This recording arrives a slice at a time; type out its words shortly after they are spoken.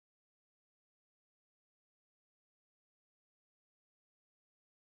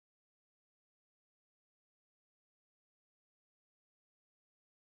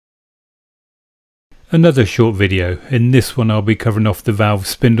Another short video. In this one I'll be covering off the valve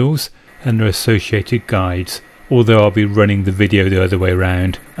spindles and their associated guides, although I'll be running the video the other way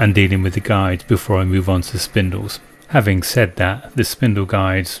around and dealing with the guides before I move on to spindles. Having said that, the spindle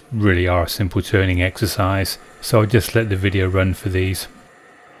guides really are a simple turning exercise, so I'll just let the video run for these.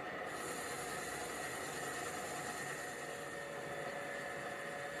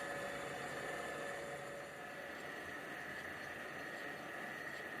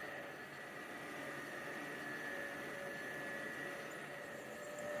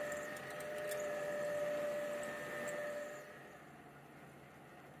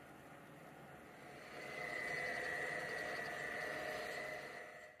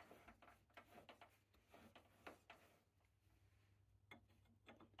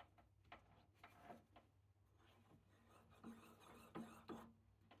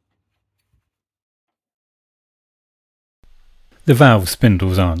 The valve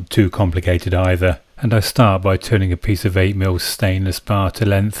spindles aren't too complicated either, and I start by turning a piece of 8mm stainless bar to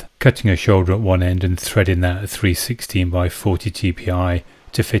length, cutting a shoulder at one end and threading that at 316 by 40 TPI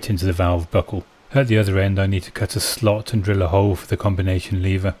to fit into the valve buckle. At the other end I need to cut a slot and drill a hole for the combination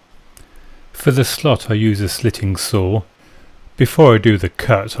lever. For the slot I use a slitting saw. Before I do the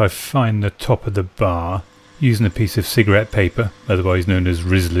cut I find the top of the bar using a piece of cigarette paper, otherwise known as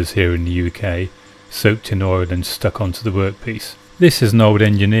Rizzlers here in the UK, soaked in oil and stuck onto the workpiece. This is an old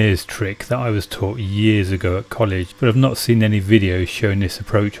engineer's trick that I was taught years ago at college, but I've not seen any videos showing this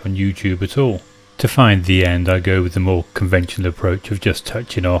approach on YouTube at all. To find the end I go with the more conventional approach of just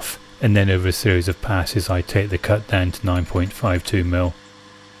touching off, and then over a series of passes I take the cut down to 9.52mm.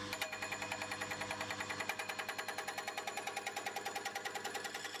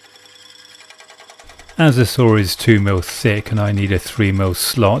 As the saw is 2mm thick and I need a 3mm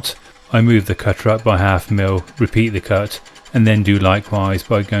slot, I move the cutter up by 0.5mm, repeat the cut, and then do likewise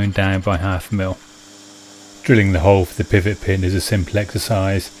by going down by 0.5mm. Drilling the hole for the pivot pin is a simple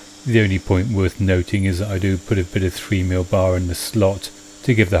exercise. The only point worth noting is that I do put a bit of 3mm bar in the slot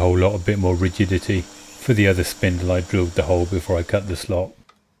to give the whole lot a bit more rigidity. For the other spindle I drilled the hole before I cut the slot.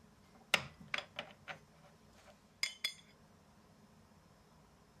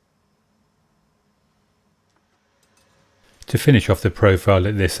 To finish off the profile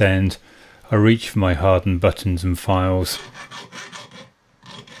at this end, I reach for my hardened buttons and files.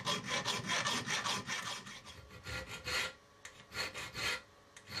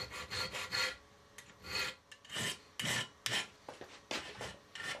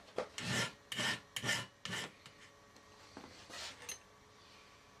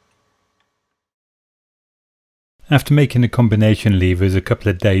 After making the combination levers a couple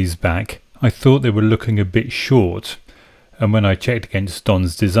of days back, I thought they were looking a bit short. And when I checked against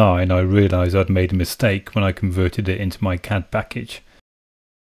Don's design I realised I'd made a mistake when I converted it into my CAD package.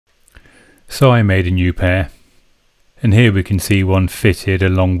 So I made a new pair, and here we can see one fitted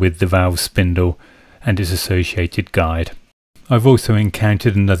along with the valve spindle and its associated guide. I've also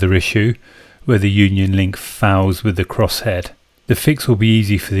encountered another issue where the union link fouls with the crosshead. The fix will be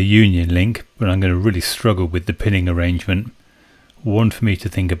easy for the union link, but I'm going to really struggle with the pinning arrangement. One for me to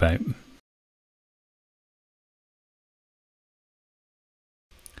think about.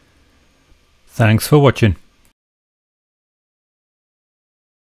 Thanks for watching.